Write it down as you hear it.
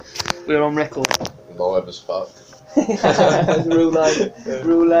We're on record. Live as fuck. real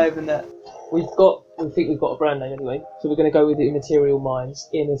live and that. We think we've got a brand name anyway, so we're going to go with Immaterial Minds.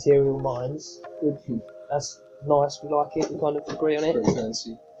 Immaterial Minds. Good. That's nice, we like it, we kind of agree on it. Pretty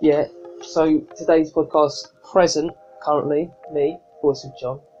fancy. Yeah, so today's podcast, present, currently, me, voice of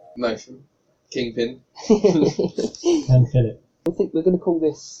John. Nathan. Kingpin. And Philip. I think we're going to call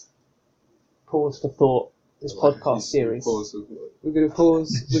this Pause for Thought, this podcast series. Pause for thought. We're going to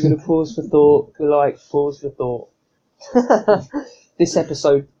pause for thought, pause for thought. This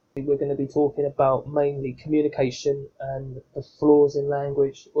episode, we're going to be talking about mainly communication and the flaws in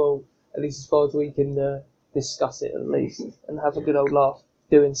language. Well, at least as far as we can discuss it, at least, and have a good old laugh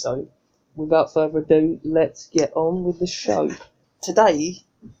doing so. Without further ado, let's get on with the show. Today,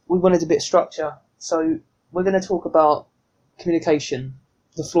 we wanted a bit of structure, so we're going to talk about communication,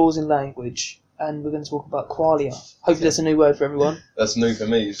 the flaws in language, and we're going to talk about qualia. Hopefully that's a new word for everyone. That's new for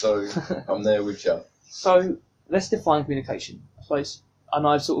me, so I'm there with you. So, let's define communication, I suppose. And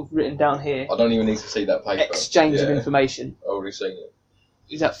I've sort of written down here, I don't even need to see that paper. exchange of information. I've already seen it.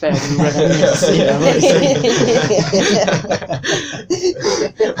 Is that fair?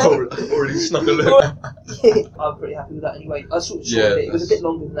 Already snuck a look. I'm pretty happy with that anyway. I sort of shortened it. It was a bit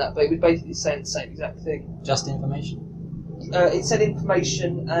longer than that, but it was basically saying the same exact thing. Just information. It said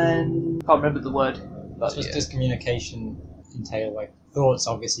information and... I can't remember the word. But Does communication entail like thoughts,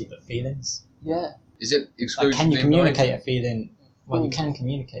 obviously, but feelings? yeah. Is it Like, exclusively can you communicate language? a feeling? Well, you can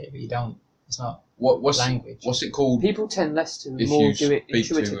communicate it, but you don't. It's not What's language. What's it called People tend less to if more you do it speak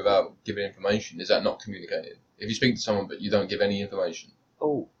to intuitively. without giving information? Is that not communicating? If you speak to someone but you don't give any information,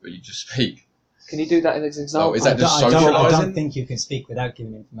 Oh, but you just speak, can you do that as an example? Oh, is that just I don't socialising? think you can speak without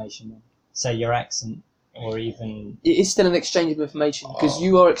giving information. Say your accent, or even It is still an exchange of information because Oh,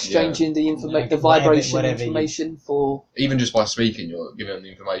 you are exchanging the Yeah, the vibration whatever information for... even just by speaking, you're giving them the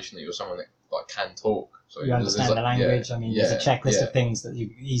information that you're someone that like can talk. So you there's, understand like, the language. I mean, there's a checklist yeah. of things that you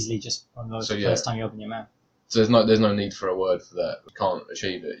easily just unload So, the yeah. first time you open your mouth. So there's no need for a word for that. You can't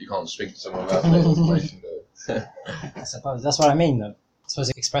achieve it. You can't speak to someone without the information. I suppose that's what I mean, though. I suppose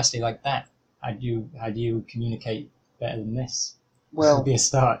expressly like that. How do you communicate better than this? Well, Would be a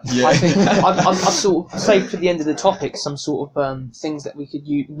start. Yeah. I think I've sort of saved for the end of the topic some sort of things that we could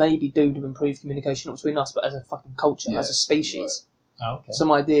maybe do to improve communication not between us, but as a fucking culture, Yeah, as a species. Oh, okay.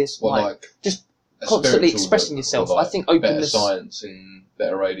 Some ideas, Well, like just a constantly spiritual expressing book, yourself. or, like, I think better openness. science in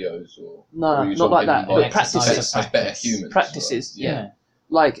better radios, or No, or you're not like talking that. But exercise practices, of as better humans. practices, Like, yeah.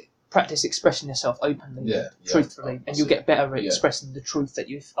 Like practice expressing yourself openly, Yeah, yeah. truthfully, and you'll get better at Yeah. expressing the truth that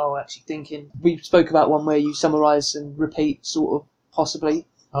you are actually thinking. We spoke about one where you summarise and repeat, sort of, possibly.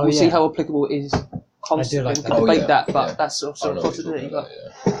 Oh, We'll yeah. see how applicable it is constantly. like We that. can Oh, debate yeah, that, but yeah. that's sort I of know a what you're possibility. talking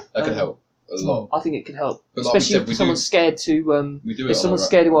But about, that could help a lot. I think it could help, But like we especially said, we if someone's do- scared to. We do it If on someone's a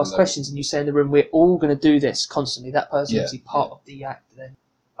scared to ask level. questions and you say in the room, we're all going to do this constantly, that person Yeah, is part of the act, then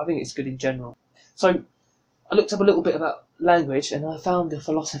I think it's good in general. So I looked up a little bit about language and I found the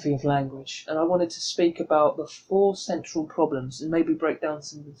philosophy of language, and I wanted to speak about the 4 central problems and maybe break down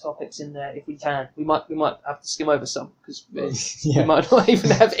some of the topics in there if we can. We might have to skim over some because we might not even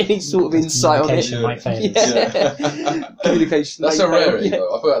have any sort of insight on it. Communication might fail. Yeah. Communication. That's may a fail, rarity, yeah.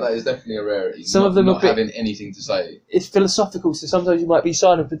 though. I feel like that is definitely a rarity. Some not, of them are not bit- having anything to say. It's philosophical, so sometimes you might be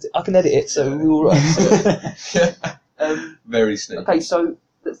silent, but I can edit it, so we're all right. Very sneaky. Okay, so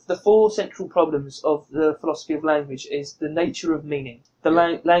the 4 central problems of the philosophy of language is the nature of meaning, the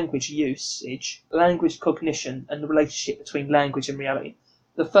language usage, language cognition, and the relationship between language and reality.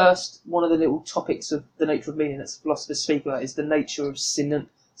 The first, one of the little topics of the nature of meaning that philosophers speak about is the nature of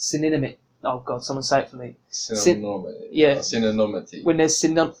synonymity. Oh God, someone say it for me. Synonymity. Yeah. Synonymity. When there's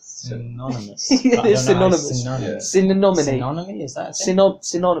Synonymous. Yeah, But I it's don't know how synonymous. synonymous. synonymy. Synonymy? Is that a thing?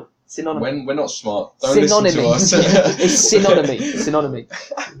 Synonym. When we're not smart, don't listen Synonymy. to us. It's synonymy. Synonymy.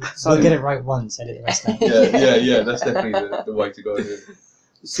 So We'll get it right once, edit the rest out. yeah. That's definitely the way to go. Here.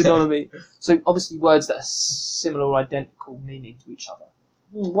 synonymy. So obviously words that are similar or identical meaning to each other.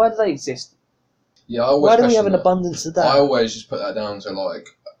 Why do they exist? Yeah, I always Why do we have question an that. abundance of that? I always just put that down to like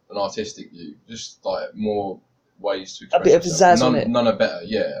an artistic view, just like more ways to express bit of yourself. pizzazz on it. None are better.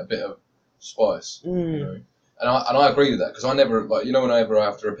 Yeah, a bit of spice. Mm. You know? And I agree with that because I never like whenever I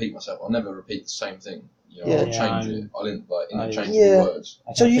have to repeat myself, I'll never repeat the same thing. You know, Yeah. I'll Yeah, change I'm- it. I'll interchange Yeah. the words.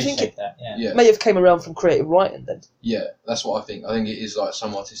 I So can you think appreciate that, yeah. Yeah, It may have came around from creative writing then, yeah, that's what I think. I think it is like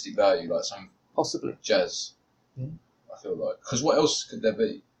some artistic value, like some possibly. jazz. Yeah. I feel like because what else could there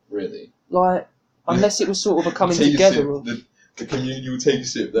be really? Like, unless it was sort of a coming Tea together sip, of... the communal tea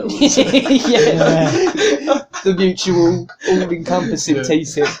sip. That was. yeah. The mutual, all-encompassing Yeah. tea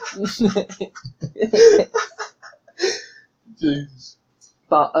sip. Jesus.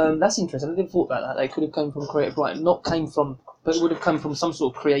 But that's interesting. I didn't thought about that. They could have come from creative writing, but it would have come from some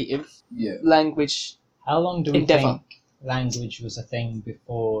sort of creative language How long do we endeavour. think language was a thing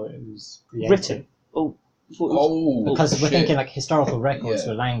before it was created? Written. Because we're shit. thinking like historical records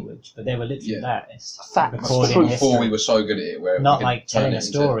Yeah. were language, but they were literally Yeah. that. It's Fact. recording Proof. Before history. we were so good at it, where Not we could like turn telling it a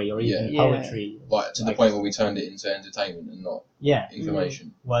story into, or even Yeah. poetry. like to the like- point where we turned it into entertainment and not Yeah,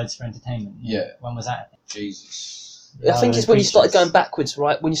 information. words for entertainment. Yeah. When was that? Jesus. I think it's when you started going backwards,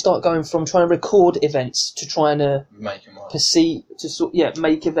 right? When you start going from trying to record events to trying to Make them up. perceive,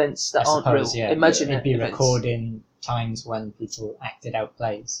 make events that I aren't suppose, real. yeah. Imagine It'd be events. recording times when people acted out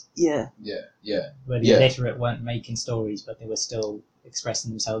plays, Yeah. Yeah. where the Yeah. illiterate weren't making stories, but they were still expressing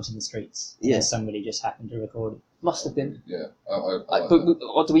themselves in the streets. Yeah. And somebody just happened to record it. Must have been. Yeah. I Like, like but that.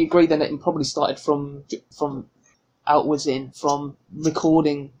 or do we agree then that it probably started from outwards in, from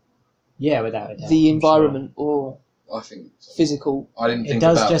recording Yeah, without a doubt. the I'm environment or I think so. physical I didn't sure. think It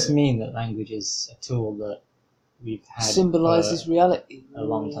does about just it. mean that language is a tool that we've had symbolises for reality. a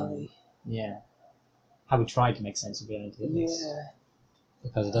long time. Yeah. How we try to make sense of reality, at least. Yeah.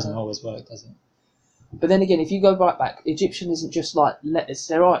 Because it doesn't always work, does it? But then again, if you go right back, Egyptian isn't just like letters.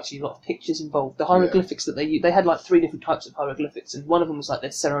 There are actually a lot of pictures involved. The hieroglyphics that they had like 3 different types of hieroglyphics, and one of them was like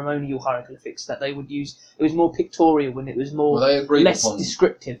their ceremonial hieroglyphics that they would use. It was more pictorial and it was more Well, they agreed less upon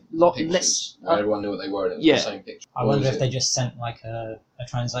descriptive, lot pictures. less. Everyone knew what they were, and it was Yeah. the same picture. I Or wonder was if it- they just sent like a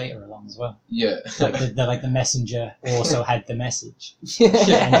translator along as well. Yeah. Like the messenger also had the message. Yeah.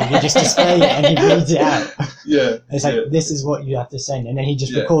 And he just display it and he reads it out. Yeah. It's like, yeah. this is what you have to send. And then he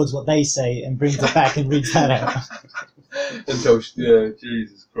just Yeah. records what they say and brings it back and reads that out. Until, yeah,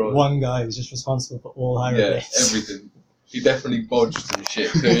 Jesus Christ. One guy was just responsible for all Yeah, hieroglyphs. everything. He definitely bodged some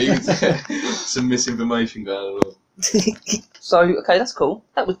shit too. Some misinformation going on. So okay, that's cool.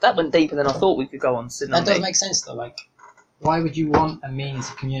 That went deeper than I thought we could go on. Didn't That it? does make sense though. Like, why would you want a means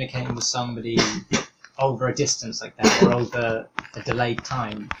of communicating with somebody over a distance like that or over a delayed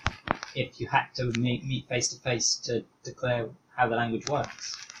time if you had to meet face to face to declare how the language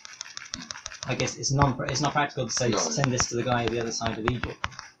works? I guess it's not practical to say No. send this to the guy at the other side of Egypt.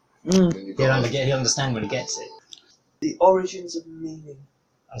 Mm. When you've He'll, got- he'll understand when he gets it. The origins of meaning.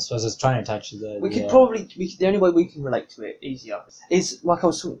 I suppose I was trying to touch the. We could probably the only way we can relate to it easier is like I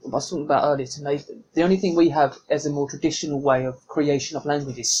was talking about earlier to Nathan. The only thing we have as a more traditional way of creation of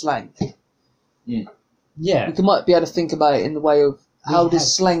language is slang. Yeah. We might be able to think about it in the way of how We does have-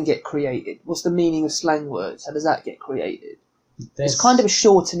 slang get created? What's the meaning of slang words? How does that get created? There's It's kind of a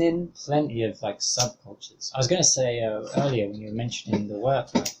shortening. plenty of like subcultures. I was going to say earlier when you were mentioning the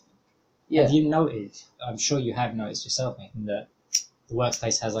workplace. Yeah. Have you noted? I'm sure you have noticed yourself, Nathan, that the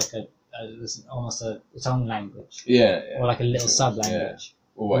workplace has like almost its own language, Yeah, or like a little sub language,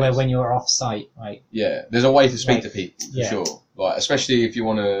 always. where when you're off site, right? Yeah, there's a way to speak Like, to people, for yeah. sure. Like, especially if you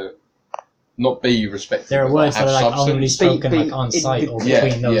want to not be respectful. There are but, words have that are like only substance. spoken Be like on in site the- or Yeah,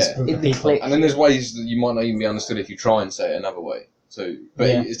 between those yeah. group In of the people. clique. And then there's ways that you might not even be understood if you try and say it another way. So, but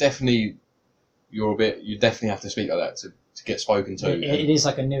Yeah. it's definitely you definitely have to speak like that to get spoken to. It is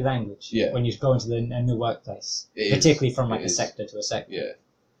like a new language Yeah. when you go into a new workplace, It is. particularly from like It a is. sector to a sector. Yeah,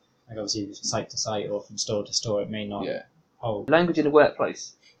 Like obviously from site to site or from store to store, it may not yeah, hold. Language in the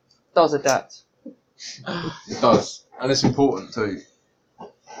workplace does adapt. it does, and it's important too.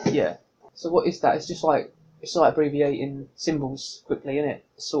 Yeah. So what is that? It's like abbreviating symbols quickly, isn't it?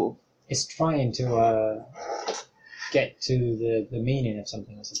 Sort of. It's trying to get to the meaning of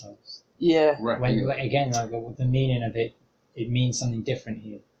something, I suppose. Yeah. When like, again, like the meaning of it, it means something different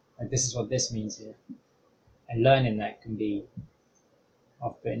here. Like this is what this means here, and learning that can be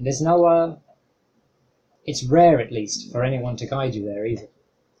off-putting. There's no. It's rare, at least, for anyone to guide you there either.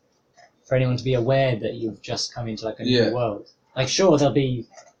 For anyone to be aware that you've just come into like a Yeah. new world. Like, sure, they'll be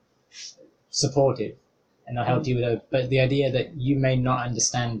supportive and they'll help you with it, but the idea that you may not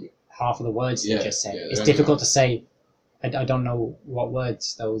understand half of the words Yeah, they just said, yeah, it's they're difficult to say. I don't know what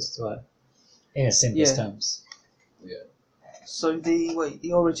words those were in the simplest Yeah. terms. So the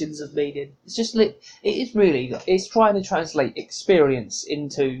origins of meaning. It's just it's trying to translate experience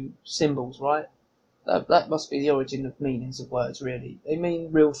into symbols, right? That must be the origin of meanings of words, really. They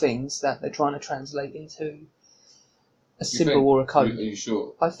mean real things that they're trying to translate into a symbol or a Are code. you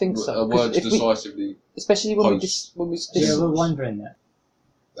sure? I think so. A 'cause word's if we- decisively. especially when Post. we Yeah, we're wondering that.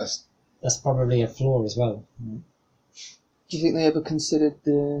 That's That's probably a flaw as well. do you think they ever considered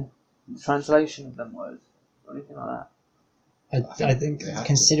the translation of them words or anything like that? I think they have to.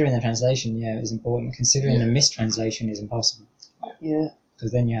 considering the translation, yeah, is important. Considering the mistranslation is impossible. Yeah.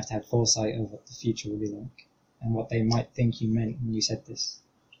 Because then you have to have foresight of what the future will be like and what they might think you meant when you said this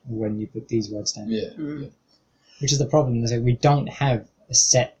or when you put these words down. yeah. Mm. Which is the problem, is that we don't have a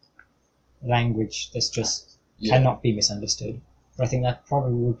set language that's just Yeah. cannot be misunderstood. But I think that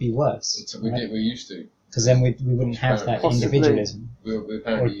probably would be worse. We used to. Because then we wouldn't have that Possibly. individualism We or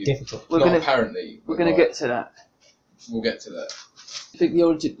apparently used. difficult. We're Not gonna apparently. we're but gonna like, get to that. We'll get to that. I think the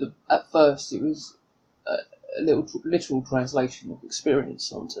origin at first it was a little literal translation of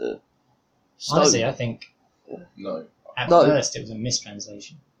experience onto stone. Honestly, I think No. at No. first it was a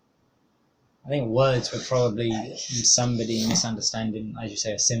mistranslation. I think words were probably somebody misunderstanding, as you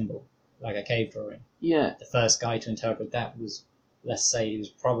say, a symbol, like a cave drawing. Yeah, The first guy to interpret that was, let's say, he was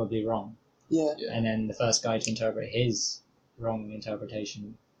probably wrong. yeah. Yeah. And then the first guy to interpret his wrong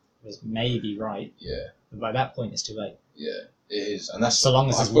interpretation was maybe right. Yeah. But by that point, it's too late. Yeah. It is, and that's. So long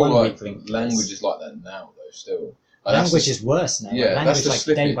as I there's feel one like weak link. language is like that now, though. Still. Like, that's Language the- is worse now. Yeah, Like, that's language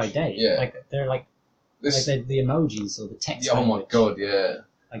the like day by slippage. day. Yeah. Like they're like this- the emojis or the text. yeah, oh my language. god, yeah.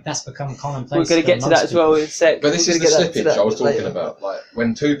 Like that's become commonplace. We're going to for get to most that as well people. in a sec. But this We're is the gonna get to slippage that I was talking later. about. Like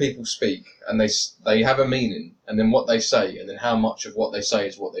when two people speak and they have a meaning, and then what they say, and then how much of what they say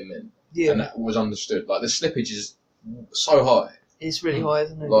is what they meant, Yeah, and that was understood. Like the slippage is so high. it's really high,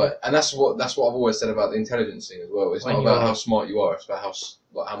 isn't it? Like, and that's what I've always said about the intelligence thing as well. It's When not about you're- how smart you are. It's about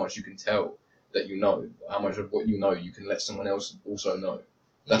how much you can tell that you know. How much of what you know you can let someone else also know.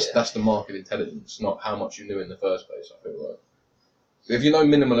 That's the mark of intelligence, not how much you knew in the first place. I feel like if you know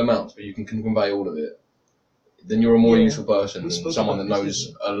minimal amounts, but you can convey all of it, then you're a more Yeah. useful person We than spoke someone that about knows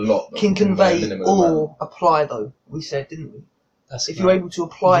this, a lot. but Can a convey minimal or amount. apply though. We said, didn't we? That's If right. you're able to You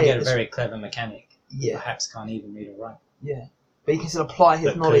apply can get it, a very clever mechanic. yeah, Perhaps can't even read or write. yeah. But he can still apply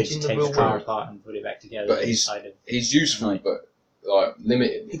his But knowledge could in the take real the car world. apart and put it back together. But he's- inside of He's useful, Right. but like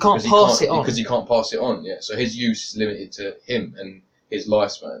limited. He can't because pass it on. because he can't pass it on. Yeah, so his use is limited to him and his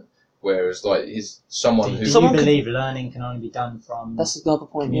lifespan. Whereas like someone Do who you Someone could- believe learning can only be done from That's another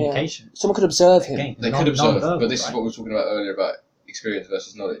point. Yeah, communication? someone could observe him. Again, they non- could observe, non-verbal, but this is right? what we were talking about earlier about experience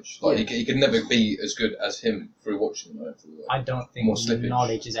versus knowledge. Like Yeah. he could never be as good as him through watching him. I feel like. I don't think More slippage.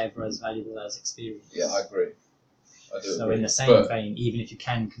 knowledge is ever as valuable as experience. Yeah, I agree. I do So agree. in the same But, vein, even if you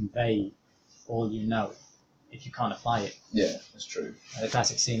can convey all you know, if you can't apply it, yeah, that's true. the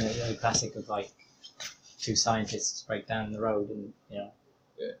classic scene, the classic of like two scientists break down the road, and Yeah.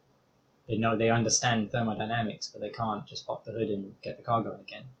 they understand thermodynamics, but they can't just pop the hood and get the car going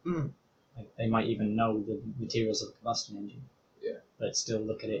again. Mm. Like they might even know the materials of a combustion engine, Yeah. but still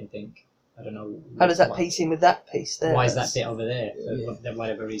look at it and think, I don't know. How does that why- piece in with that piece there? Why is that bit over there? Yeah. For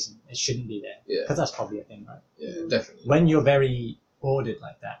whatever reason, it shouldn't be there. Yeah, Because that's probably a thing, right? yeah, definitely. When you're very ordered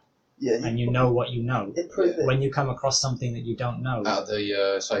like that, Yeah, and you know what you know, improve it. when you come across something that you don't know, Out of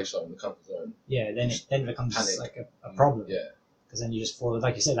the safe zone, the comfort zone. yeah, then it becomes Panic. like a problem. Yeah, Because then you just fall,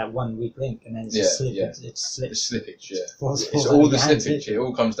 like you said, that one weak link, and then it's Yeah, just slip. yeah. It the slips. slippage. Yeah, Falls it's out all of the your hands, slippage. It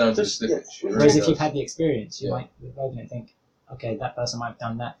all comes down to the Just- yeah. slippage. It really Whereas if does. you've had the experience, you Yeah. might look over and think, okay, that person might have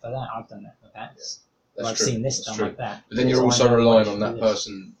done that for that. I've done that for that. That's Or I've true. seen this That's done true. like that. But then you're So I also know relying I on should that do this.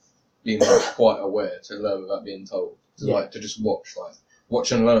 person being like, quite aware to learn without being told. To Yeah. like to just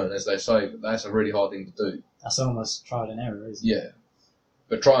watch and learn, as they say. But that's a really hard thing to do. That's almost trial and error, isn't it? Yeah,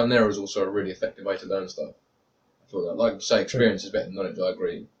 but trial and error is also a really effective way to learn stuff. I feel that. Like you say, experience is better than knowledge. I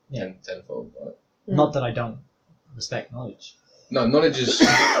agree. Yeah. Tenfold. Right? Not that I don't respect knowledge. No, knowledge is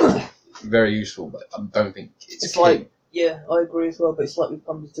very useful, but I don't think it's key. like, yeah, I agree as well, but it's like we've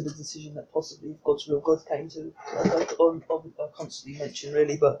come to the decision that possibly if God's real God came to, I constantly mention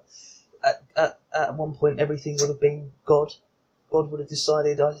really, but at one point everything would have been God. God would have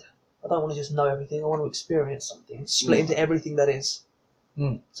decided, I don't want to just know everything, I want to experience something, split into everything that is,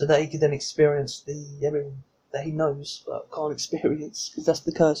 so that he could then experience everything that he knows but can't experience, because that's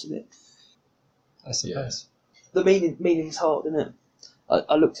the curse of it. I suppose. The meaning's hard, isn't it?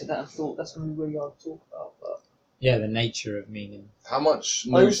 I looked at that and thought that's going to be really hard to talk about, but Yeah, the nature of meaning. How much I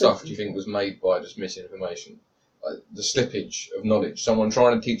new also stuff do think- you think was made by just misinformation? Like the slippage of knowledge, someone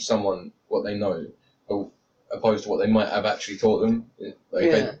trying to teach someone what they know, opposed to what they might have actually taught them. Like,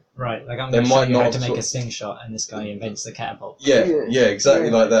 yeah. Right, like I'm They going to show might you how not to make sort- a slingshot, and this guy invents the catapult. Yeah, Yeah. yeah, exactly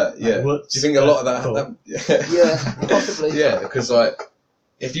Yeah. like that. Yeah. Like, whoops, Do you think a lot of that's that? cool. Yeah, possibly. Yeah, because like,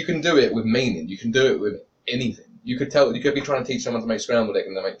 if you can do it with meaning, you can do it with anything. You could be trying to teach someone to make scrambled egg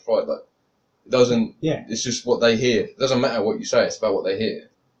and they make fried. Like, it doesn't. Yeah. It's just what they hear. It doesn't matter what you say. It's about what they hear.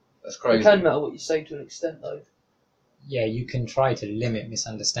 That's It crazy. can matter what you say to an extent, though. Yeah, you can try to limit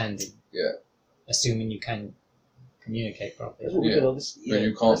misunderstanding. Yeah. Assuming you can communicate That's properly. what we Yeah. did, obviously. But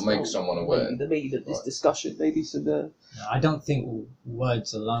you can't make someone aware. The meaning of this Right. discussion, maybe some. No, I don't think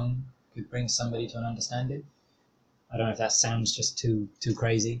words alone could bring somebody to an understanding. I don't know if that sounds just too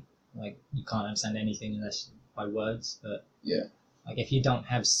crazy. Like you can't understand anything unless by words, but Yeah. Like if you don't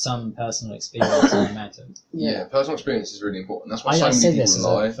have some personal experience in the matter. Yeah, personal experience is really important. That's why I so many said people this as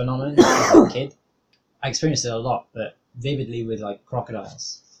lie. a phenomenon as a kid. I experienced it a lot, but vividly with like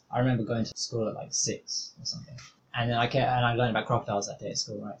crocodiles. I remember going to school at like 6 or something, and then I learned about crocodiles that day at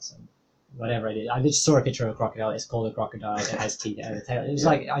school, right? So whatever I did, I just saw a picture of a crocodile. It's called a crocodile. It has teeth. It has a tail. It was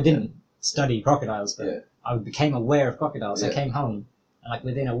like I didn't study crocodiles, but I became aware of crocodiles. I came home. And like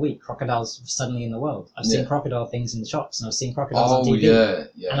within a week, crocodiles were suddenly in the world. I've seen crocodile things in the shops, and I've seen crocodiles on TV.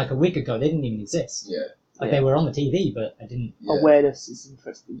 And like a week ago, they didn't even exist. They were on the TV, but I didn't. Awareness is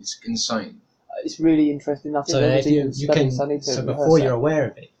interesting. It's insane. It's really interesting. I think So if you can, so before you're aware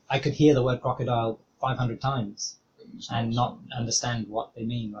of it, I could hear the word crocodile 500 times and not understand what they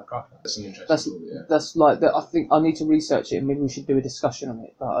mean by crocodile. That's an interesting story, That's like that. I think I need to research it, and maybe we should do a discussion on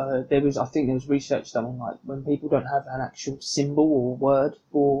it. But I think there was research done on like when people don't have an actual symbol or word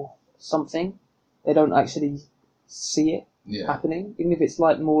for something, they don't actually see it happening, even if it's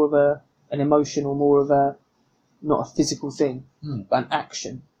like more of an emotion or more of a not a physical thing, but an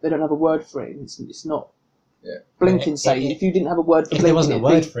action. They don't have a word for it. It's not. Blinking, say, if you didn't have a word for if blinking, there wasn't a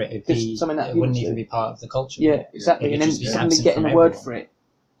word for it, something that it wouldn't even be part of the culture. Yeah, exactly. And then suddenly getting a word for it.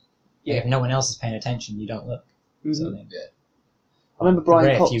 Yeah. If no one else is paying attention, you don't look. So then, I remember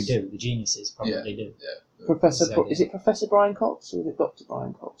Brian Cox. If you do, the geniuses probably do. Is it Professor Brian Cox or is it Dr.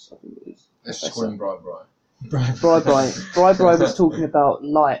 Brian Cox? I think it is. Let's just call him Brian. Brian was talking about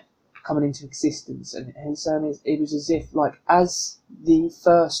light coming into existence, and his saying it was as if, like, as the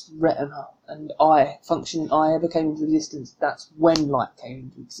first retina and functioning eye ever came into existence, that's when light came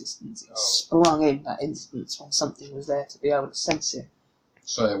into existence. It sprung in that instance when something was there to be able to sense it.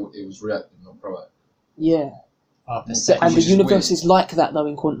 So it was reactive, not proactive. Yeah. And the universe is like that, though,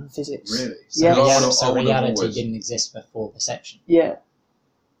 in quantum physics. Really? So reality didn't exist before perception. Yeah.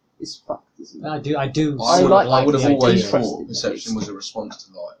 It's fucked, isn't it? I do. I would have always thought perception was a response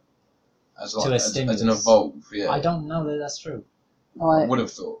to light. As an evolve, I don't know that that's true. I would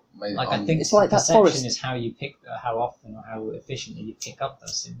have thought. Maybe I think it's like that perception forest. is how you pick, how often or how efficiently you pick up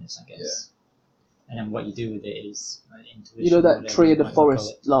those stimulus, I guess. And then what you do with it is intuition. You know that tree of the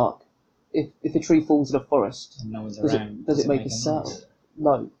forest lark? If a tree falls in a forest, and no one's does it make a sound?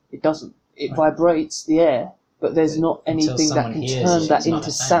 No, it doesn't. It vibrates the air, but there's not anything that can turn that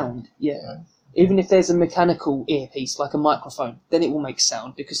into sound. Even if there's a mechanical earpiece, like a microphone, then it will make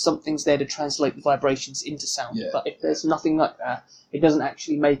sound because something's there to translate the vibrations into sound. But if there's nothing like that, it doesn't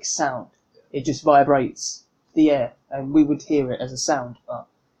actually make sound. It just vibrates the air, and we would hear it as a sound. But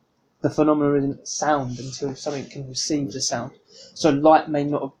the phenomenon isn't sound until something can receive the sound. So light may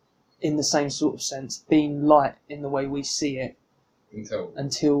not have, in the same sort of sense, been light in the way we see it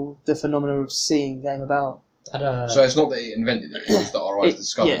until the phenomenon of seeing came about. So it's not that it invented it, it was that our eyes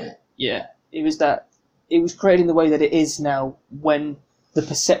discovered it. Yeah. It was that it was created in the way that it is now when the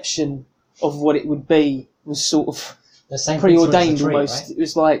perception of what it would be was sort of preordained almost. Right? It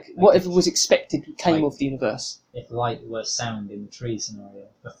was like whatever was expected came of the universe. If light were sound in the tree scenario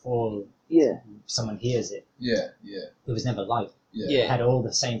before someone hears it, it was never light. It had all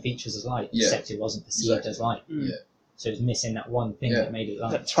the same features as light, except it wasn't perceived as light. So it was missing that one thing that made it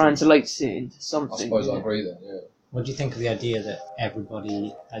light. That translates it into something. I suppose I agree then, What do you think of the idea that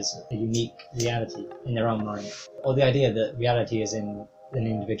everybody has a unique reality in their own mind? Or the idea that reality is in an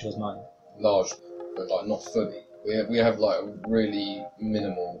individual's mind? Largely, but like not fully. We have like a really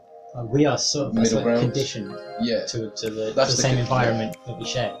minimal... we are sort of conditioned to the same environment that we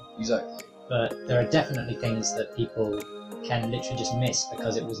share. Exactly. But there are definitely things that people can literally just miss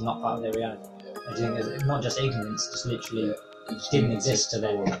because it was not part of their reality. I think it's not just ignorance, just literally didn't exist to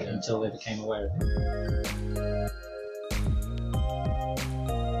them until they became aware of it.